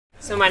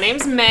So my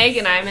name's Meg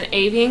and I'm an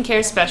avian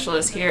care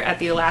specialist here at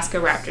the Alaska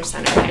Raptor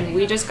Center, and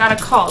we just got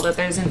a call that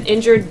there's an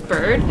injured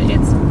bird.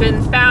 It's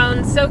been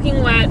found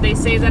soaking wet. They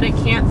say that it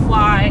can't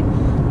fly.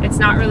 It's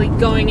not really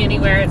going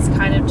anywhere. It's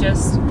kind of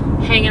just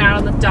hanging out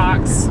on the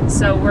docks.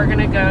 So we're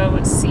gonna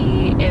go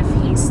see if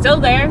he's still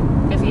there,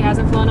 if he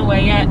hasn't flown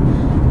away yet,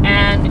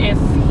 and if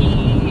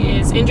he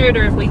is injured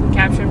or if we can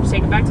capture him to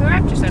take him back to the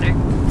Raptor Center.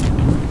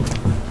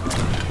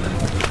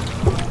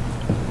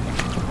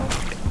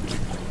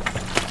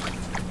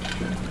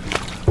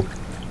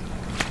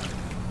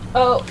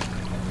 Oh,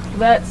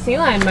 that sea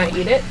lion might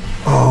eat it.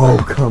 Oh,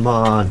 come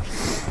on.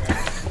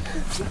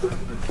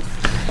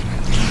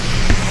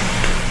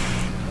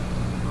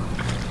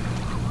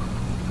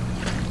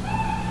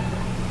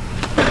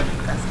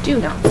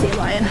 Do not sea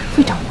lion.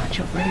 We don't want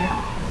you over here.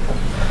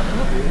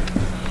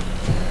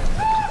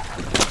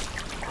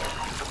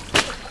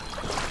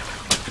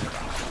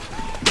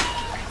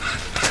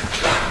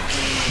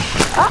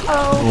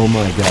 Uh-oh. Oh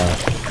my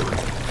gosh.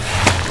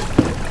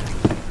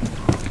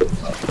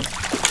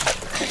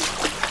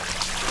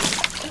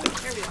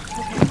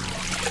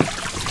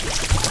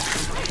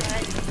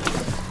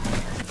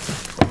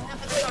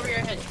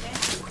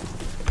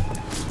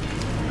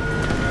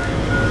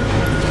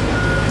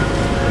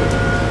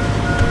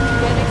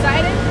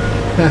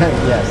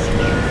 Yes.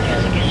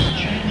 Against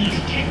Chinese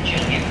tech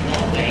giant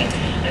Huawei,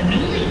 a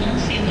newly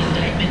unsealed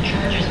indictment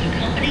charges the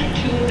company,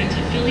 two of its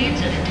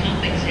affiliates, and a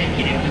top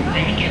executive with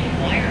bank and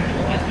wire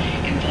fraud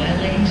in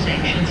violating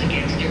sanctions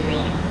against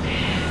Iran.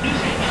 This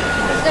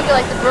is gonna be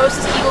like the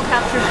grossest eagle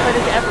capture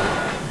footage ever.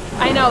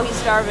 I know, he's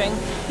starving.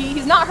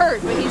 He's not hurt,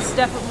 but he's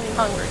definitely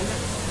hungry.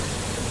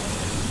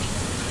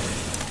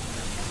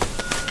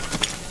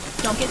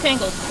 Don't get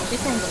tangled. Don't get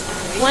tangled.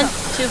 1,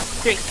 2,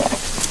 3.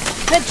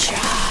 Good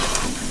job.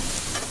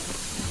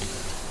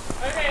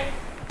 Okay.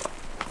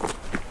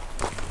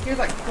 Here's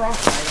like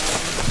cross-eyed on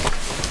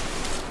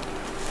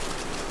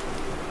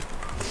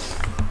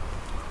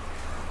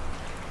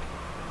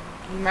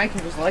him. You might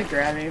can just leg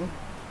grab him.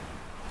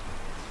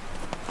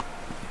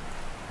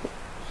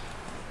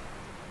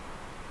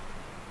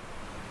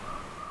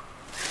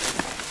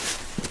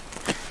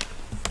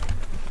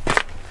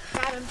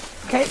 Got him.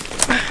 Okay.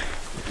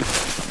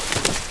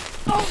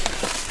 Oh,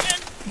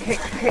 okay,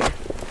 okay.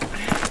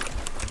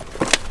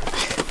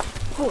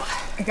 Ooh,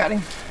 I got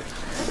him.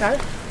 Got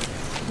it?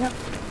 Yep.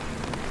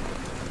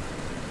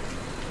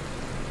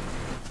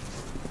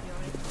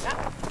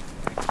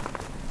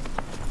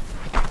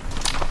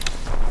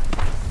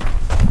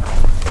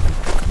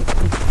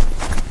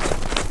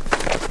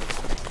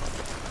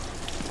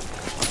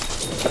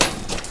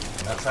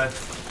 Outside?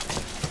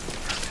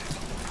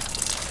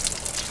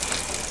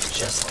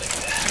 Just like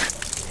that.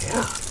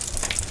 Yeah.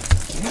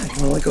 Yeah,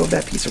 you wanna let go of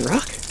that piece of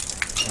rock?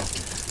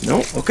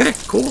 No? Okay,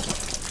 cool.